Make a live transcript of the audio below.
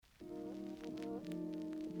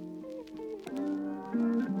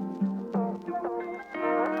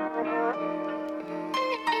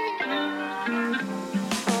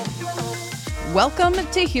Welcome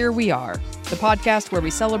to Here We Are, the podcast where we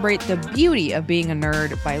celebrate the beauty of being a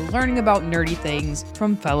nerd by learning about nerdy things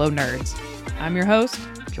from fellow nerds. I'm your host,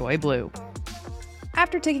 Joy Blue.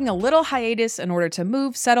 After taking a little hiatus in order to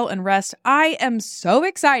move, settle, and rest, I am so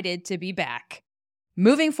excited to be back.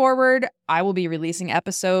 Moving forward, I will be releasing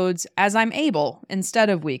episodes as I'm able instead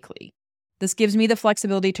of weekly. This gives me the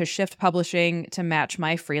flexibility to shift publishing to match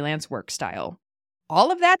my freelance work style. All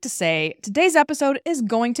of that to say, today's episode is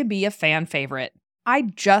going to be a fan favorite. I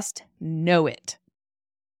just know it.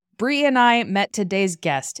 Bree and I met today's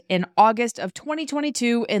guest in August of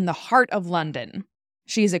 2022 in the heart of London.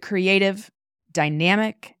 She's a creative,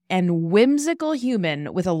 dynamic, and whimsical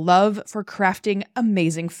human with a love for crafting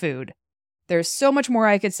amazing food. There's so much more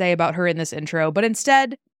I could say about her in this intro, but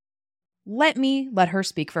instead, let her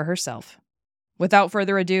speak for herself. Without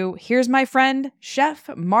further ado, here's my friend, Chef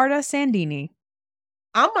Marta Sandini.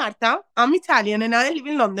 I'm Marta. I'm Italian and I live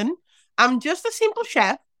in London. I'm just a simple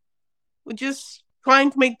chef who's just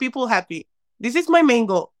trying to make people happy. This is my main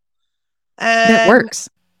goal. And it works.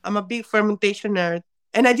 I'm a big fermentation nerd.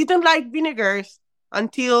 And I didn't like vinegars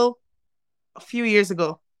until a few years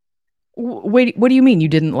ago. Wait, what do you mean you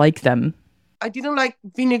didn't like them? I didn't like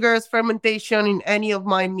vinegars, fermentation in any of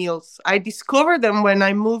my meals. I discovered them when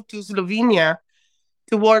I moved to Slovenia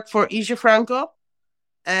to work for Isha Franco.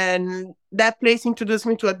 And that place introduced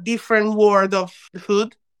me to a different world of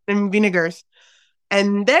food and vinegars.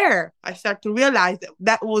 And there, I started to realize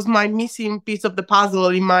that was my missing piece of the puzzle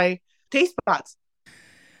in my taste buds.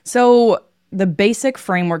 So the basic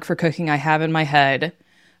framework for cooking I have in my head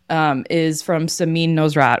is from Samin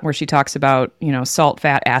Nosrat, where she talks about, salt,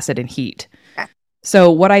 fat, acid, and heat. Yeah.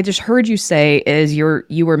 So what I just heard you say is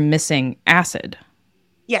you were missing acid.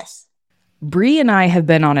 Yes. Bree and I have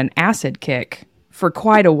been on an acid kick for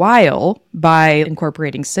quite a while by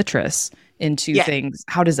incorporating citrus into things.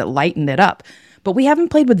 How does it lighten it up? But we haven't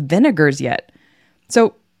played with vinegars yet.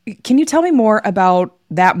 So can you tell me more about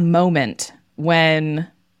that moment when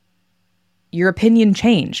your opinion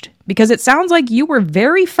changed? Because it sounds like you were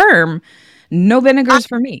very firm. No vinegars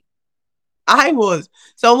for me. I was.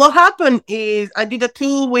 So what happened is I did a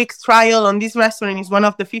 2-week trial on this restaurant. It's one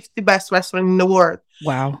of the 50 best restaurants in the world.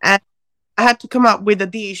 Wow. And I had to come up with a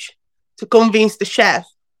dish to convince the chef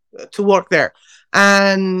to work there.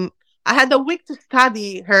 And I had a week to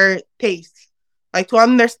study her taste, like to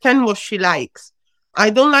understand what she likes.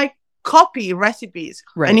 I don't like copy recipes.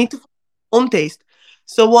 Right. I need to find my own taste.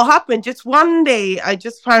 So what happened, just one day, I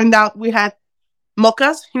just found out we had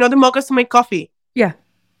mochas. You know the mochas to make coffee? Yeah.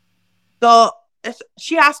 So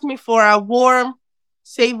she asked me for a warm,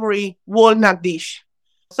 savory walnut dish.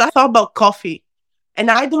 So I thought about coffee. And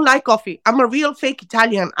I don't like coffee. I'm a real fake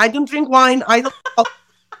Italian. I don't drink wine. I don't.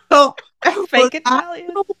 So fake Italian.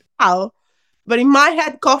 I don't know how, but in my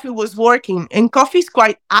head, coffee was working, and coffee is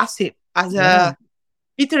quite acid, a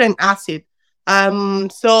bitter and acid.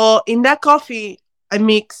 So in that coffee, I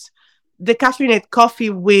mix decaffeinated coffee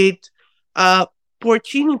with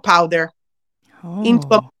porcini powder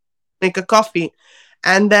into make a coffee,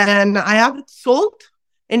 and then I added salt.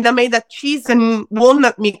 And I made that cheese and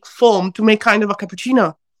walnut milk foam to make kind of a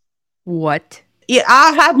cappuccino. What? Yeah,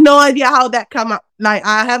 I have no idea how that came up. Like,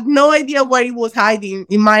 I have no idea where it was hiding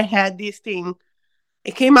in my head, this thing.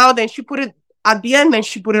 It came out and she put it at the end and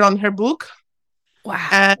she put it on her book. Wow.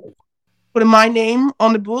 And put my name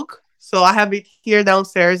on the book. So I have it here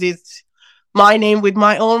downstairs. It's my name with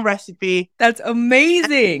my own recipe. That's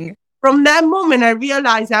amazing. And from that moment, I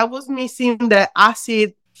realized I was missing the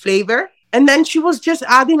acid flavor. And then she was just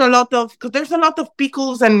adding because there's a lot of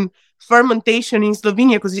pickles and fermentation in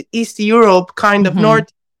Slovenia because it's East Europe, kind of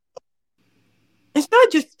north. And so I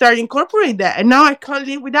just started incorporating that. And now I can't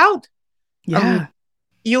live without. Yeah.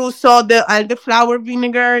 You saw the elderflower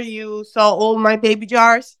vinegar. You saw all my baby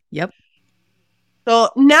jars. Yep.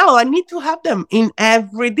 So now I need to have them in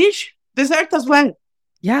every dish. Dessert as well.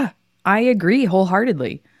 Yeah, I agree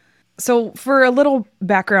wholeheartedly. So for a little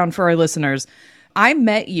background for our listeners, I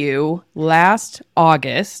met you last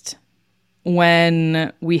August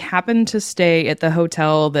when we happened to stay at the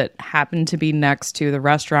hotel that happened to be next to the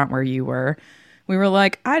restaurant where you were. We were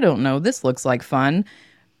like, I don't know, this looks like fun.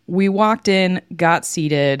 We walked in, got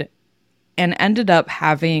seated, and ended up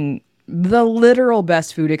having the literal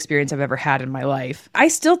best food experience I've ever had in my life. I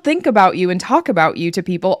still think about you and talk about you to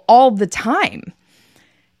people all the time.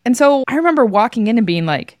 And so I remember walking in and being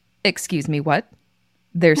like, excuse me, what?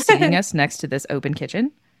 They're seating us next to this open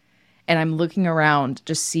kitchen. And I'm looking around,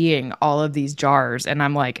 just seeing all of these jars. And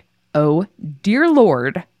I'm like, oh, dear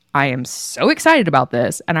Lord, I am so excited about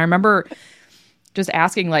this. And I remember just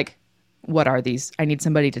asking, like, what are these? I need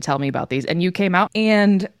somebody to tell me about these. And you came out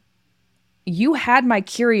and you had my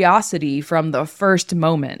curiosity from the first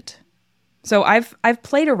moment. So I've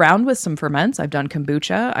played around with some ferments. I've done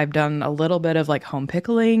kombucha. I've done a little bit of like home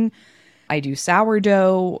pickling. I do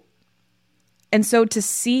sourdough. And so to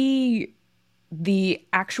see the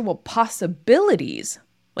actual possibilities,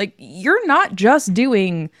 like you're not just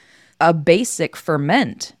doing a basic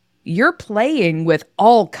ferment. You're playing with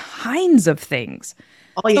all kinds of things.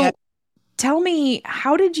 Oh, yeah. So tell me,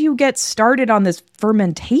 how did you get started on this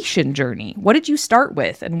fermentation journey? What did you start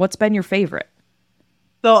with and what's been your favorite?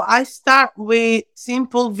 So I start with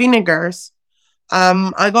simple vinegars.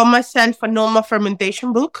 I got myself a normal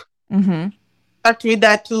fermentation book. Mm-hmm. Start with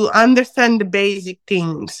that to understand the basic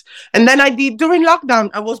things. And then I did during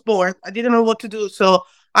lockdown, I was bored. I didn't know what to do. So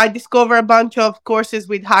I discovered a bunch of courses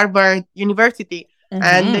with Harvard University and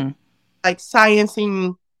Mm-hmm. like science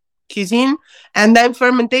in cuisine and then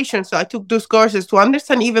fermentation. So I took those courses to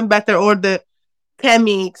understand even better all the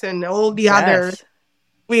chemics and all the other Yes.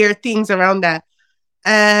 weird things around that.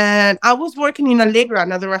 And I was working in Allegra,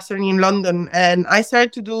 another restaurant in London, and I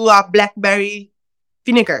started to do blackberry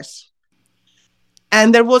vinegars.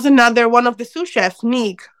 And there was another one of the sous chefs,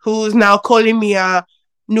 Nick, who's now calling me a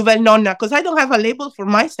nouvelle nonna because I don't have a label for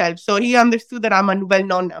myself. So he understood that I'm a nouvelle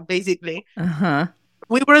nonna, basically. Uh-huh.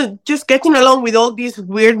 We were just getting along with all this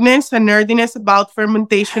weirdness and nerdiness about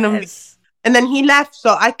fermentation. Yes. And then he left.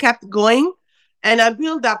 So I kept going and I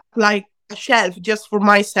built up like a shelf just for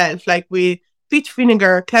myself, like with peach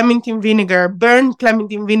vinegar, clementine vinegar, burnt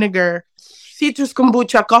clementine vinegar, citrus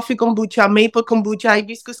kombucha, coffee kombucha, maple kombucha,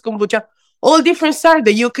 hibiscus kombucha, all different styles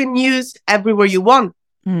that you can use everywhere you want.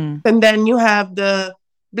 Mm. And then you have the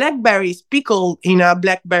blackberries pickled in a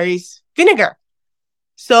blackberries vinegar.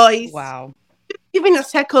 So it's Wow. giving a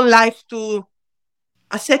second life to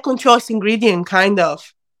a second choice ingredient, kind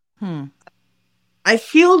of. Hmm. I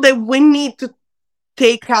feel that we need to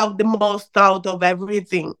take out the most out of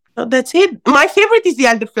everything. So that's it. My favorite is the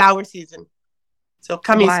elderflower season. So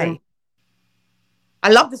coming soon. Why? I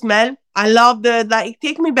love the smell. I love the like.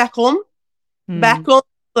 Take me back home. Back Hmm. home,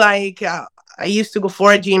 like I used to go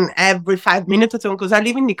foraging every 5 minutes or so because I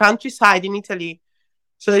live in the countryside in Italy.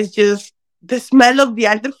 So it's just the smell of the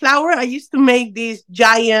elderflower. I used to make these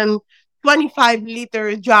giant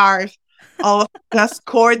 25-liter jars of gas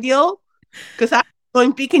cordial because I'm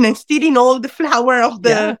going picking and stealing all the flour of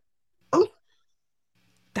Yeah. the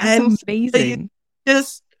That's and so amazing.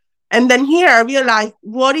 just and then here I realized,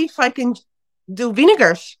 what if I can do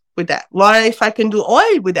vinegars with that? What if I can do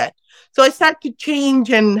oil with that? So I start to change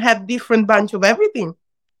and have different bunch of everything.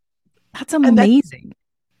 That's And that amazing.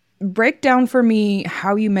 Break down for me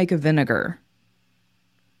how you make a vinegar.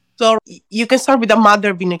 so you can start with a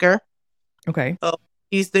mother vinegar. Okay. So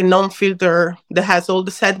it's the non-filter that has all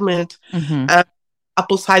the sediment, Mm-hmm.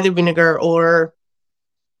 apple cider vinegar or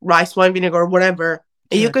rice wine vinegar or whatever.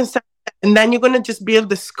 And you Sure. can start, and then you're gonna just build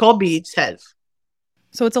the SCOBY itself.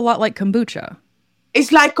 So it's a lot like kombucha.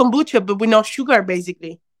 It's like kombucha, but with no sugar,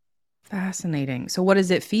 basically. Fascinating. So what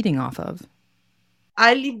is it feeding off of?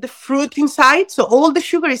 I leave the fruit inside, so all the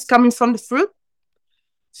sugar is coming from the fruit.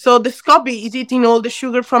 So the SCOBY is eating all the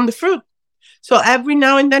sugar from the fruit. So every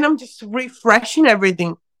now and then I'm just refreshing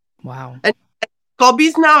everything. Wow. And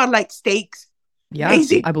SCOBYs now are like steaks, Yeah,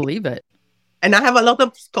 basic. I believe it. And I have a lot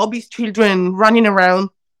of SCOBY's children running around,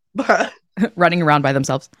 but Running around by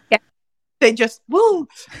themselves. they just woo.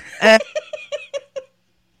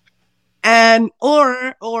 And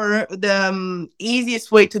or the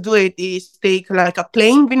easiest way to do it is take like a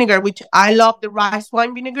plain vinegar, which I love the rice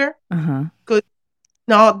wine vinegar Uh-huh. because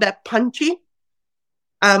not that punchy.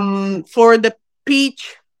 For the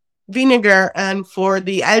peach vinegar and for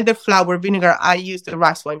the elderflower vinegar, I use the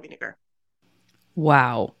rice wine vinegar.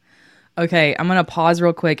 Wow. Okay, I'm going to pause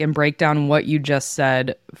real quick and break down what you just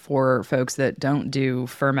said for folks that don't do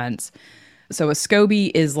ferments. So a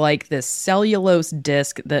SCOBY is like this cellulose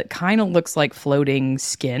disc that kind of looks like floating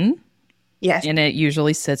skin. Yes. And it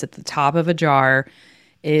usually sits at the top of a jar.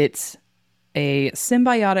 It's a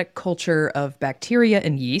symbiotic culture of bacteria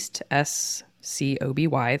and yeast,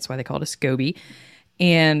 SCOBY. That's why they call it a SCOBY.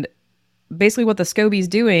 And basically what the SCOBY is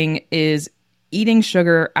doing is eating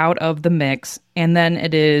sugar out of the mix, and then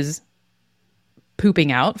it is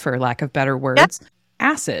pooping out, for lack of better words,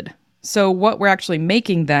 acid. So what we're actually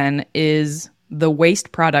making then is the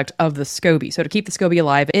waste product of the SCOBY. So to keep the SCOBY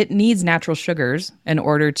alive, it needs natural sugars in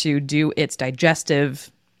order to do its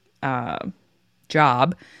digestive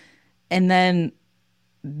job. And then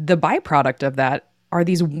the byproduct of that are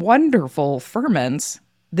these wonderful ferments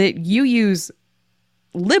that you use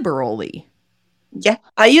liberally. Yeah.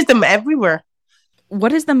 I use them everywhere.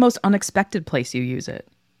 What is the most unexpected place you use it?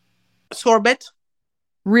 Sorbet.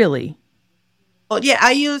 Really? But yeah,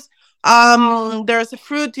 I use there's a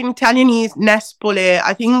fruit in Italian is Nespole.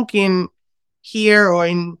 I think in here or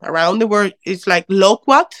in around the world it's like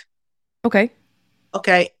loquat. Okay.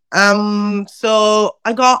 Okay. So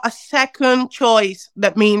I got a second choice.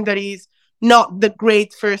 That means that is not the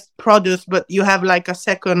great first produce, but you have like a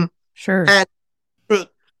second Sure. hand fruit.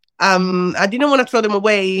 I didn't want to throw them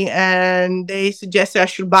away, and they suggested I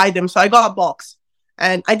should buy them, so I got a box,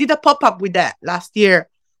 and I did a pop up with that last year.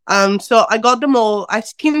 So I got them all. I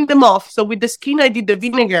skinned them off. So with the skin, I did the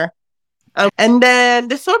vinegar, and then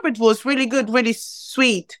the sorbet was really good, really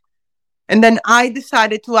sweet. And then I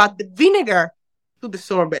decided to add the vinegar to the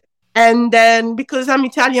sorbet. And then because I'm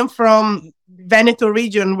Italian from Veneto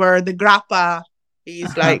region where the grappa is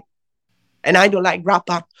Uh-huh. like, and I don't like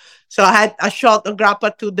grappa. So I had a shot of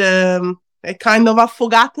grappa to the a kind of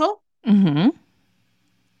affogato. Mm-hmm.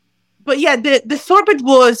 But yeah, the sorbet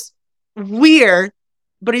was weird,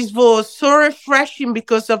 but it was so refreshing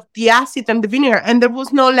because of the acid and the vinegar. And there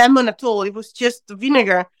was no lemon at all. It was just the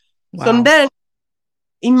vinegar. So Wow. then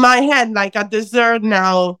in my head, like a dessert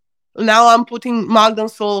now I'm putting Maldon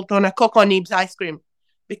salt on a cocoa nibs ice cream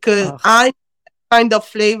because Ugh. I kind of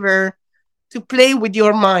flavor to play with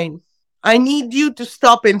your mind. I need you to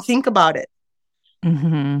stop and think about it.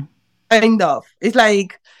 Mm-hmm. Kind of. It's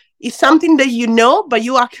like it's something that you know, but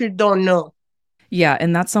you actually don't know. Yeah,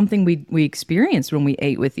 and that's something we experienced when we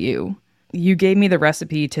ate with you. You gave me the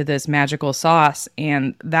recipe to this magical sauce,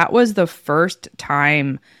 and that was the first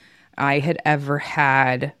time I had ever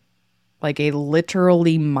had like a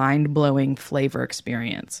literally mind-blowing flavor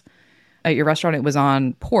experience. At your restaurant it was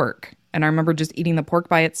on pork, and I remember just eating the pork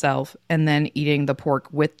by itself and then eating the pork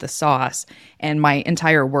with the sauce, and my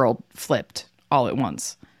entire world flipped all at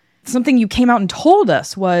once. Something you came out and told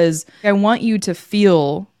us was, I want you to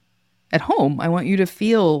feel at home. I want you to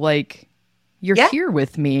feel like you're Yeah. here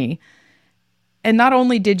with me. And not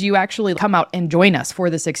only did you actually come out and join us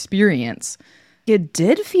for this experience, it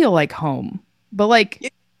did feel like home. But like Yeah.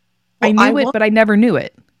 I Well, I knew it, want but I never knew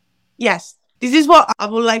it. yes. This is what I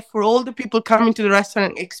would like for all the people coming to the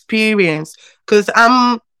restaurant experience. Because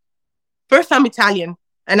I'm Italian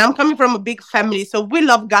and I'm coming from a big family. So we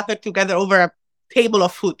love gather together over a table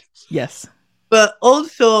of food. Yes. But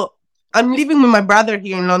also, I'm living with my brother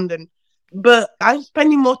here in London. But I'm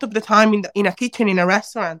spending most of the time in a kitchen in a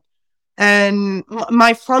restaurant. And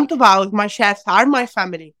my front of house, my chefs are my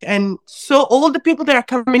family. And so all the people that are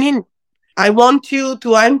coming in, I want you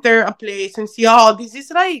to enter a place and see, oh, this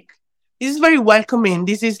is very welcoming.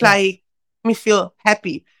 This is Yes. like, me feel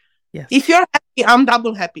happy. Yes. If you're happy, I'm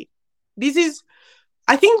double happy. This is,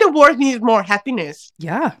 I think the world needs more happiness.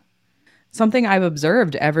 Yeah. Something I've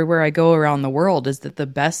observed everywhere I go around the world is that the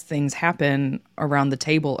best things happen around the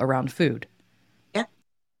table around food. Yeah.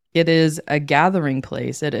 It is a gathering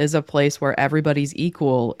place. It is a place where everybody's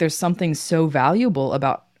equal. There's something so valuable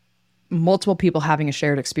about multiple people having a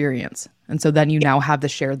shared experience. And so then you now have the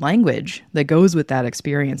shared language that goes with that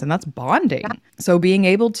experience, and that's bonding. So being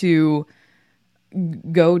able to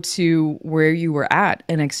go to where you were at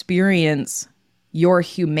and experience your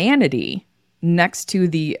humanity next to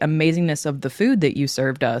the amazingness of the food that you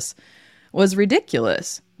served us was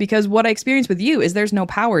ridiculous. Because what I experienced with you is there's no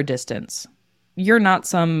power distance. You're not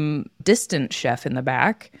some distant chef in the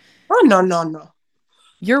back. Oh, no, no, no.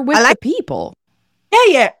 You're I with the like, people. yeah,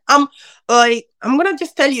 yeah. I'm gonna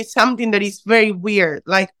just tell you something that is very weird.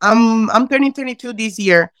 Like, I'm turning 22 this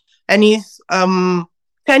year, and it's 10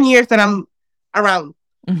 years that I'm around.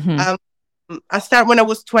 Mm-hmm. Um, I started when I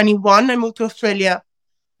was 21. I moved to Australia,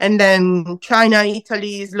 and then China,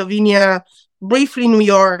 Italy, Slovenia, briefly New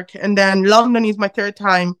York, and then London is my third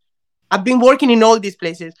time. I've been working in all these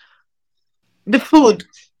places. The food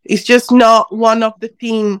is just not one of the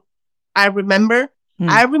things I remember. Mm.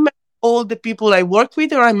 I remember all the people I worked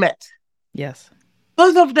with or I met. Yes.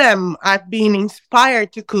 Because of them, I've been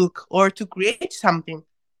inspired to cook or to create something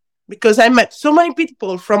because I met so many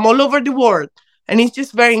people from all over the world. And it's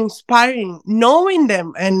just very inspiring knowing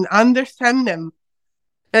them and understand them.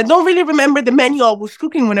 I don't really remember the menu I was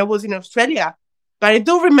cooking when I was in Australia, but I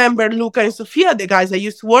do remember Luca and Sophia, the guys I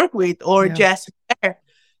used to work with, or Yeah. Jess.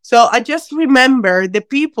 So I just remember the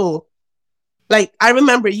people. Like I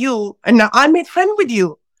remember you, and now I made friends with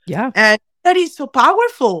you, Yeah. and that is so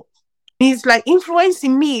powerful. It's like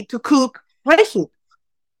influencing me to cook my food.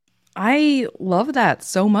 I love that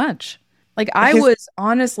so much. Like, I was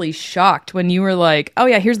honestly shocked when you were like, oh,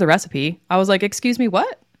 yeah, here's the recipe. I was like, excuse me,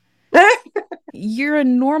 what? You're a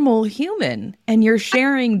normal human and you're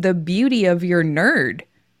sharing the beauty of your nerd.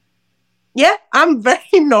 Yeah, I'm very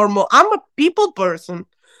normal. I'm a people person.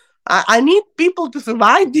 I need people to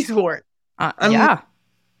survive this world. I'm Yeah.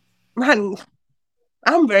 man.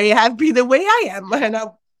 I'm very happy the way I am, and I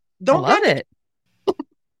I don't love plan it.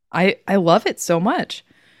 I love it so much.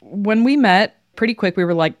 When we met, pretty quick, we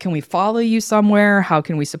were like, can we follow you somewhere? How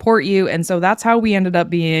can we support you? And so that's how we ended up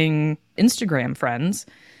being Instagram friends.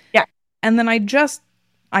 Yeah. And then I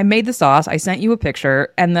made the sauce. I sent you a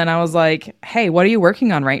picture. And then I was like, hey, what are you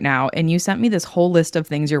working on right now? And you sent me this whole list of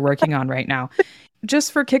things you're working on right now.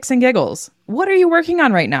 Just for kicks and giggles. What are you working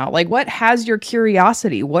on right now? Like, what has your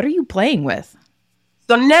curiosity? What are you playing with?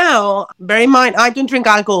 So now, bear in mind, I don't drink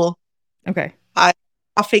alcohol. Okay. I'm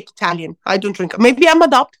a fake Italian. I don't drink. Maybe I'm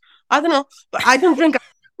adopt. I don't know, but I don't drink.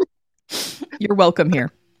 You're welcome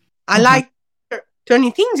here. I like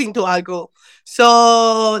turning things into alcohol.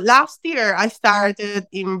 So last year I started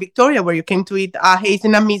in Victoria, where you came to eat a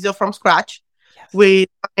hazelnut miso from scratch with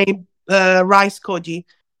my rice koji.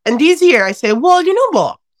 And this year I said, well, you know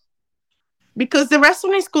what? Because the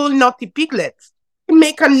restaurant is called Naughty Piglets,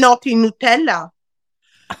 make a naughty Nutella.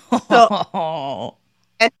 So,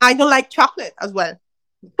 and I don't like chocolate as well.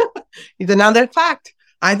 It's another fact.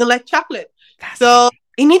 I don't like chocolate. So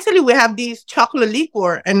in Italy, we have this chocolate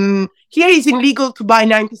liquor, and here it's illegal to buy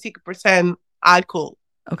 96% alcohol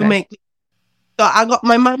to make. So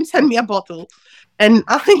my mom sent me a bottle, and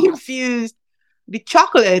I infused the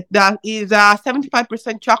chocolate that is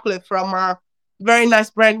 75% chocolate from a very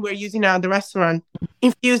nice brand we're using at the restaurant.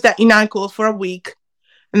 Infused that in alcohol for a week,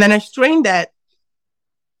 and then I strained that.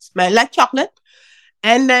 Smelled like chocolate,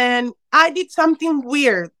 and then I did something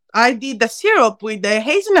weird. I did the syrup with the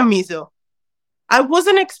hazelnut miso. I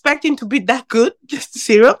wasn't expecting to be that good, just the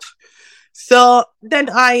syrup. So then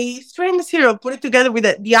I strained the syrup, put it together with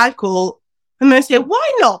the alcohol, and I said,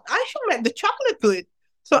 why not? I should melt the chocolate to it.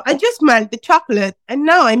 So I just melted the chocolate, and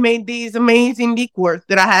now I made these amazing liquors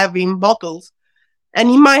that I have in bottles. And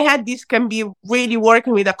in my head, this can be really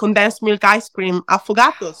working with a condensed milk ice cream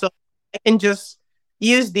affogato. So I can just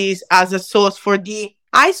use this as a sauce for the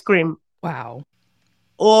ice cream. Wow.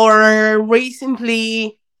 Or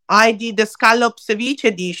recently, I did the scallop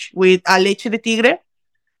ceviche dish with a leche de tigre.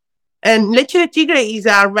 And leche de tigre is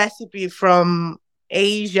a recipe from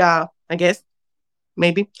Asia, I guess,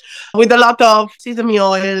 maybe, with a lot of sesame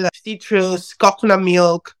oil, citrus, coconut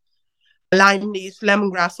milk, lime leaves,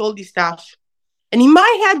 lemongrass, all this stuff. And in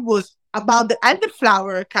my head was about the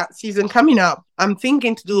elderflower season coming up. I'm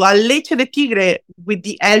thinking to do a leche de tigre with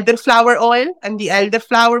the elderflower oil and the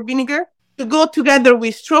elderflower vinegar to go together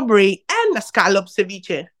with strawberry and a scallop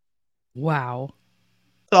ceviche. Wow.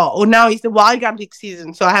 So now it's the wild garlic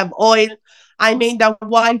season. So I have oil. I made that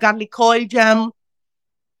wild garlic oil jam.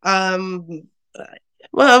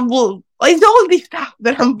 Well, it's all this stuff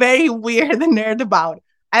that I'm very weird and nerd about.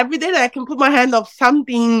 Every day that I can put my hand on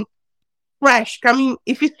something fresh coming.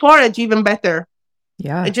 If it's forage, even better.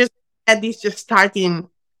 Yeah. I just had this just starting,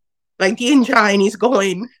 like the engine is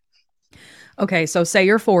going. Okay, so say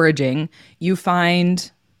you're foraging, you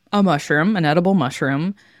find a mushroom, an edible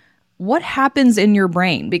mushroom. What happens in your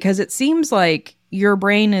brain? Because it seems like your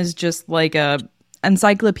brain is just like a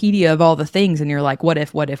encyclopedia of all the things, and you're like, what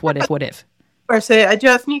if, what if, what if, what if? First, I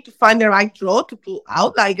just need to find the right draw to pull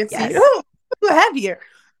out, like and see, oh, what do I have here?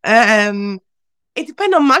 It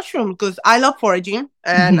depends on mushroom because I love foraging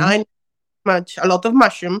and I much a lot of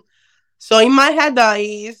mushroom. So in my head,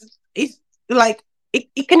 it's like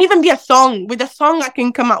it can even be a song. With a song, I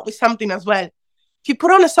can come out with something as well. If you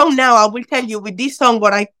put on a song now, I will tell you with this song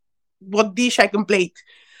what dish I can plate.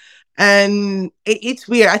 And it's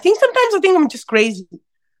weird. I think I'm just crazy.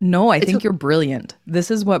 No, I think you're brilliant.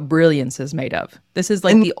 This is what brilliance is made of. This is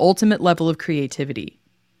like the ultimate level of creativity.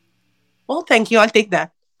 Well, thank you. I'll take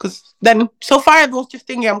that. Because then, so far, I was just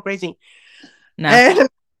thinking I'm crazy. No.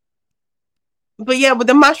 But yeah, with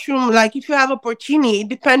the mushroom, like if you have a porcini, it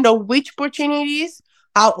depends on which porcini it is,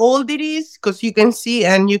 how old it is, because you can see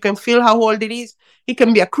and you can feel how old it is. It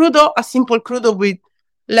can be a crudo, a simple crudo with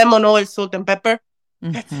lemon oil, salt, and pepper.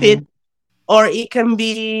 That's it. Or it can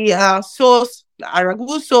be a sauce, a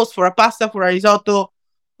ragu sauce for a pasta, for a risotto.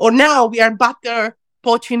 Or now we are butter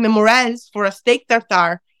poaching the morels for a steak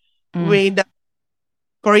tartare with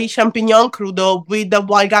curry champignon crudo with the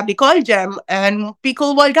wild garlic oil jam and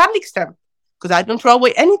pickled wild garlic stem. Because I don't throw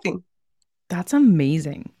away anything. That's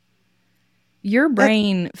amazing. Your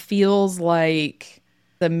brain feels like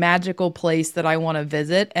the magical place that I want to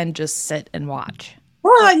visit and just sit and watch.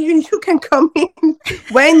 Well, you can come in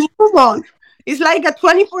when you want. It's like a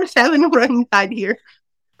 24/7 run inside here.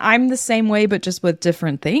 I'm the same way, but just with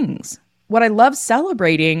different things. What I love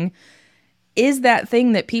celebrating is that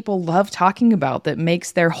thing that people love talking about that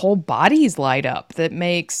makes their whole bodies light up, that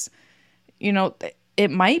makes,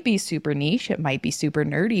 it might be super niche, it might be super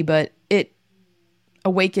nerdy, but it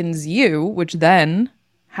awakens you, which then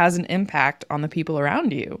has an impact on the people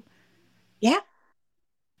around you. Yeah.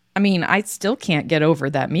 I mean, I still can't get over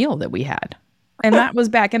that meal that we had. And that was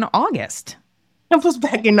back in August. It was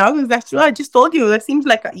back in August. That's true. I just told you. That seems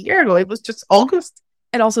like a year ago. It was just August.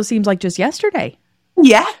 It also seems like just yesterday.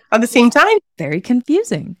 Yeah, at the same time. Very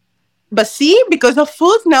confusing. But see, because of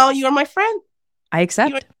food, now you're my friend. I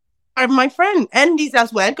accept. You are my friend. And Liz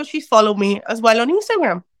as well, because she's followed me as well on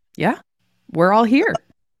Instagram. Yeah. We're all here.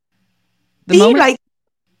 Like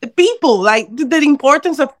the people, like the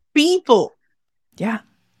importance of people. Yeah.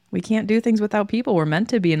 We can't do things without people. We're meant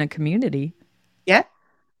to be in a community. Yeah.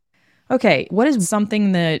 Okay. What is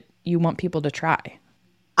something that you want people to try?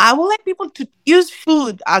 I would like people to use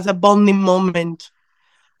food as a bonding moment,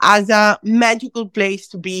 as a magical place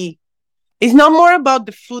to be. It's not more about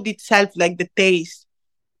the food itself, like the taste.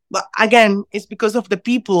 But again, it's because of the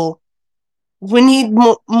people. We need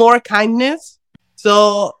more kindness.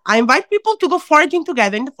 So I invite people to go foraging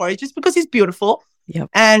together in the forest just because it's beautiful. Yep.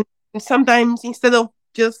 And sometimes instead of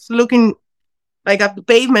just looking like at the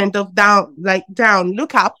pavement of down,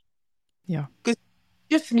 look up. Yeah. Because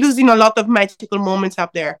just losing a lot of magical moments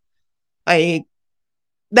up there. Like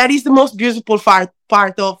that is the most beautiful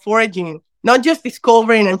part of foraging. Not just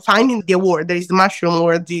discovering and finding the award, there is the mushroom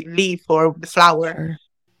or the leaf or the flower. Sure.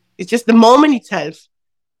 It's just the moment itself.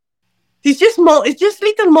 It's just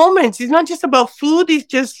little moments. It's not just about food. It's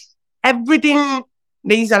just everything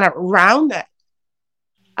that is around that.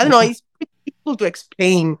 I don't know. It's difficult to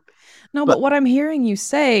explain. No, but what I'm hearing you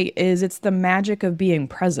say is it's the magic of being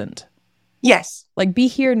present. Yes. Like, be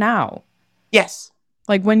here now. Yes.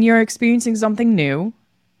 Like, when you're experiencing something new,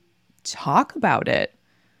 talk about it.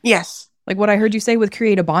 Yes. Like, what I heard you say with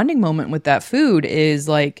create a bonding moment with that food is,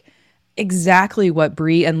 like, exactly what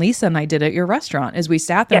Brie and Lisa and I did at your restaurant. As we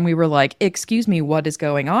sat there and we were like, excuse me, what is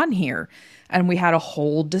going on here? And we had a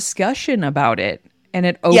whole discussion about it. And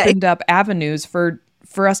it opened up avenues for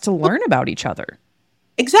us to learn about each other.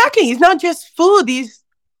 Exactly. It's not just food. It's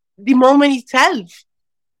the moment itself.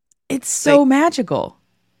 It's so magical.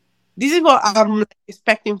 This is what I'm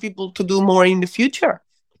expecting people to do more in the future.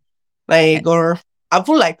 Or I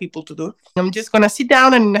would like people to do. I'm just going to sit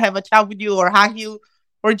down and have a chat with you or hug you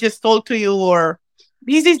or just talk to you, or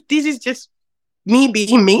this is just me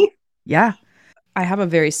being me. Yeah. I have a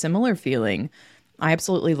very similar feeling. I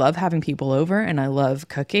absolutely love having people over, and I love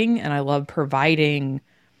cooking, and I love providing.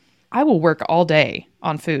 I will work all day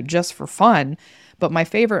on food just for fun, but my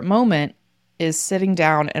favorite moment is sitting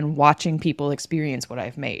down and watching people experience what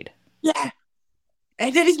I've made. Yeah.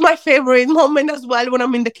 And that is my favorite moment as well when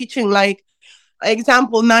I'm in the kitchen. Like,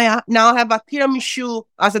 example, now I have a tiramisu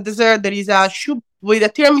as a dessert. There is a soup with a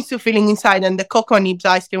tiramisu filling inside and the cocoa nibs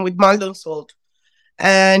ice cream with Maldon salt.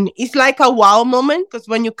 And it's like a wow moment because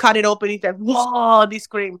when you cut it open, it's like, wow, this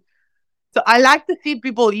cream. So I like to see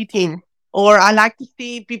people eating, or I like to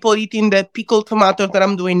see people eating the pickled tomatoes that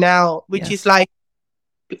I'm doing now, which is like,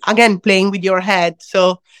 again, playing with your head.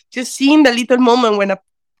 So just seeing the little moment when a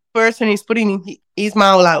person is putting in his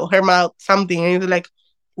mouth or her mouth something, and you're like,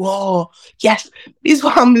 whoa, yes, this is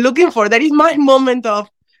what I'm looking for. That is my moment of,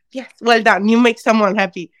 yes, well done. You make someone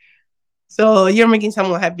happy. So you're making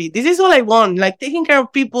someone happy. This is all I want. Like taking care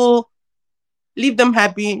of people, leave them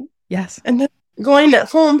happy. Yes. And then going at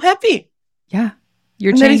home happy. Yeah.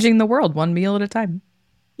 You're changing the world one meal at a time.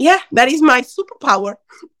 Yeah, that is my superpower.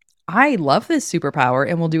 I love this superpower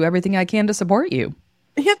and will do everything I can to support you.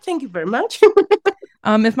 Yeah, thank you very much.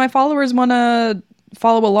 If my followers want to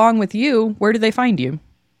follow along with you, where do they find you?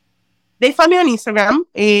 They find me on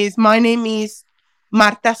Instagram. My name is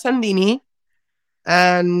Marta Sandini,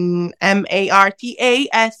 and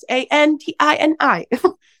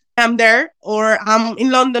MartaSandini. I'm there, or I'm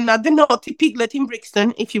in London at the Naughty Piglet in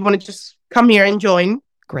Brixton if you want to just come here and join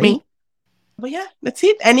me. But yeah, that's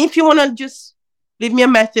it. And if you want to just leave me a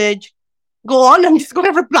message, go on. I'm just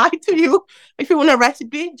going to reply to you. If you want a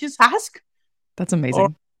recipe, just ask. That's amazing.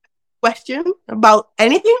 Or question about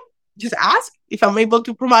anything, just ask. If I'm able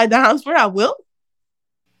to provide the answer, I will.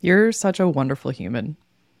 You're such a wonderful human.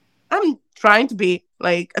 I'm trying to be.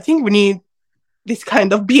 Like, I think we need this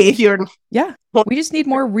kind of behavior. Yeah. We just need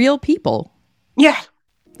more real people. Yeah.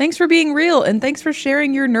 Thanks for being real, and thanks for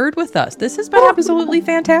sharing your nerd with us. This has been absolutely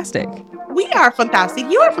fantastic. We are fantastic.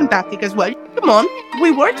 You are fantastic as well. Come on.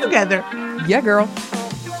 We work together. Yeah, girl.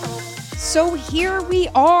 So here we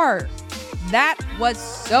are. That was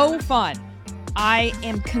so fun. I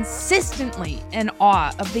am consistently in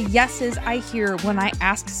awe of the yeses I hear when I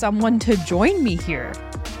ask someone to join me here.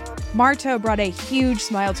 Marta brought a huge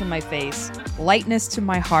smile to my face, lightness to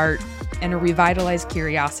my heart, and a revitalized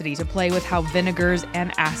curiosity to play with how vinegars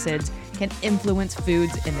and acids can influence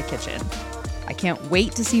foods in the kitchen. I can't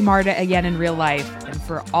wait to see Marta again in real life and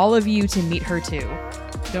for all of you to meet her too.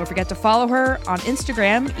 Don't forget to follow her on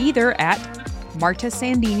Instagram, either at Marta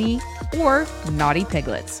Sandini or Naughty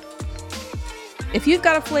Piglets. If you've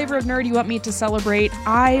got a flavor of nerd you want me to celebrate,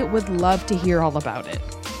 I would love to hear all about it.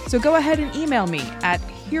 So go ahead and email me at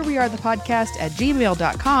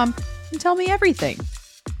herewearethepodcast@gmail.com and tell me everything.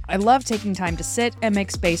 I love taking time to sit and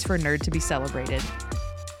make space for nerd to be celebrated.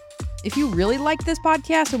 If you really like this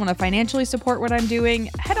podcast and want to financially support what I'm doing,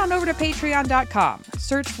 head on over to patreon.com,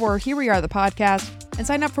 search for Here We Are the Podcast, and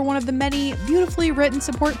sign up for one of the many beautifully written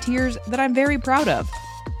support tiers that I'm very proud of.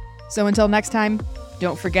 So until next time,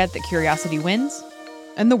 don't forget that curiosity wins,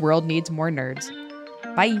 and the world needs more nerds.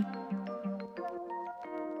 Bye.